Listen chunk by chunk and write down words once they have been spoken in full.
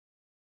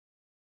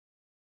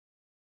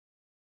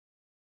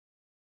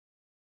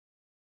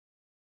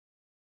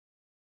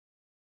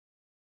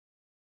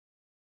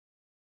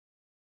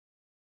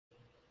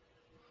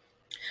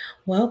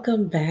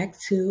Welcome back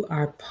to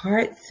our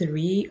part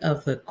 3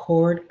 of the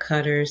Cord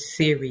Cutter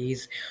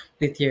series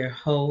with your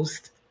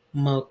host,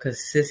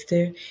 Mocha's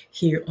sister,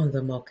 here on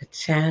the Mocha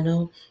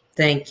channel.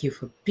 Thank you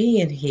for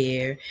being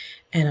here,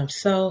 and I'm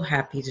so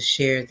happy to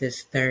share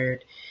this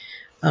third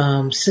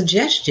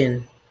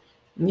suggestion.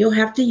 You'll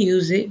have to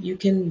use it. You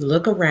can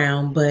look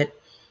around, but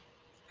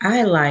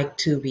I like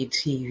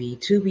TUBITV.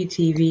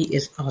 TUBITV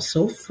is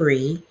also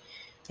free.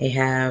 They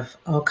have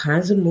all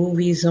kinds of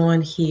movies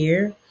on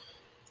here.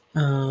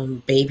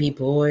 Baby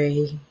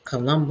Boy,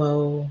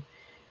 Columbo.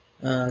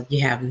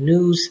 You have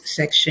news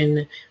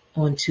section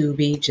on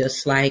Tubi,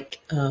 just like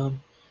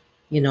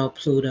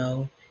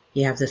Pluto.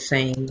 You have the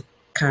same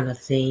kind of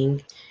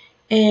thing,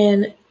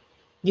 and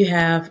you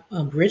have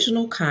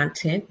original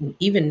content, and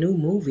even new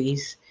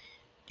movies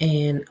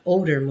and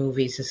older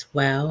movies as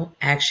well,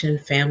 action,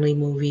 family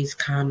movies,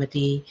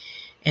 comedy,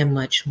 and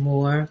much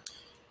more.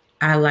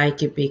 I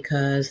like it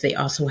because they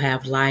also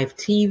have live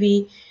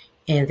TV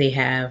and they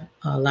have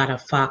a lot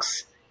of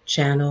Fox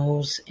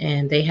channels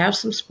and they have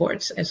some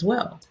sports as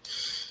well.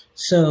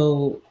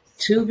 So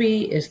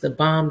Tubi is the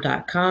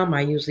bomb.com.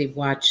 I usually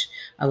watch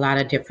a lot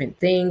of different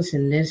things.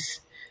 In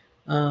this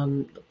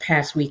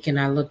past weekend,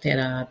 I looked at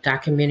a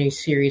documentary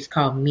series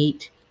called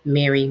Meet,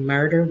 Marry,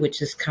 Murder,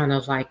 which is kind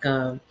of like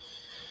a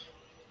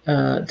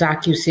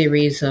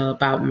docu-series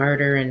about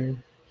murder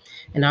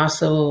and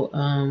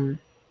also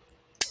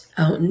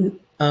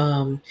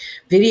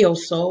Video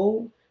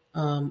Soul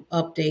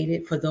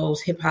updated for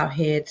those hip hop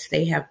heads.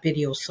 They have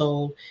Video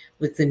Soul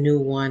with the new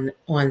one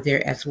on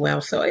there as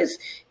well. So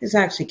it's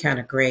actually kind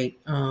of great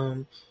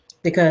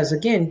because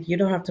again, you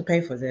don't have to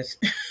pay for this.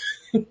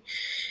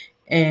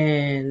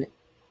 And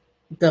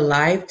the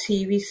live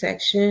TV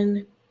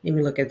section, let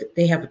me look at it.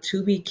 They have a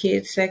Tubi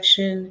Kids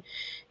section,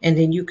 and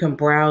then you can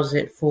browse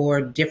it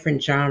for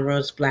different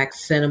genres, Black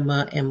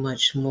cinema, and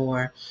much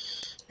more.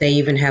 They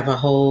even have a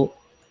whole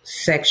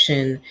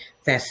section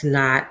that's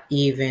not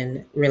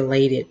even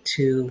related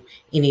to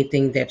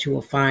anything that you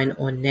will find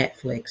on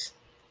Netflix.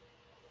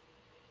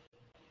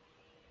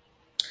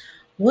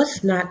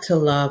 What's not to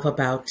love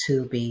about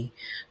Tubi?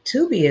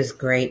 Tubi is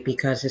great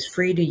because it's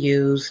free to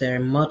use. There are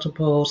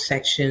multiple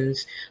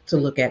sections to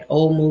look at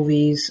old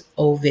movies,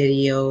 old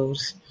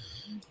videos,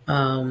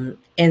 and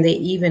they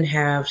even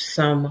have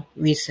some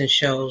recent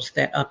shows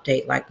that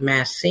update, like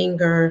Masked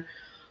Singer,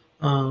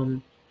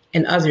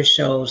 and other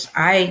shows.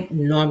 I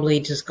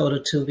normally just go to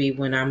Tubi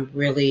when I'm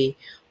really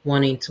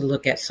wanting to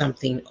look at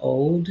something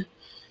old.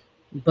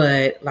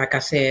 But like I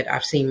said,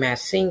 I've seen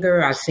Masked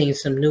Singer. I've seen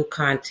some new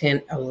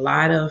content. A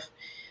lot of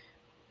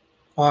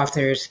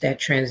authors that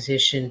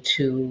transition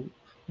to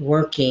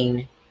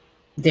working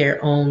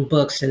their own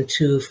books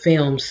into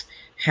films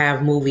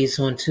have movies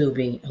on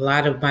Tubi. A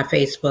lot of my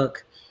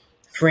Facebook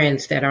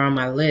friends that are on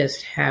my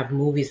list have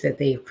movies that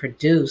they've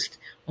produced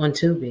on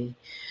Tubi.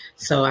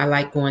 So I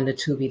like going to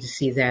Tubi to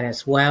see that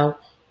as well.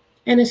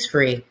 And it's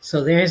free.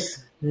 So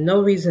there's no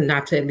reason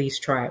not to at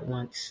least try it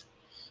once.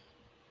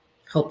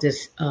 Hope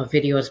this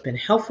video has been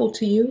helpful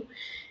to you.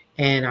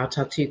 And I'll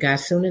talk to you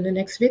guys soon in the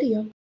next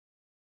video.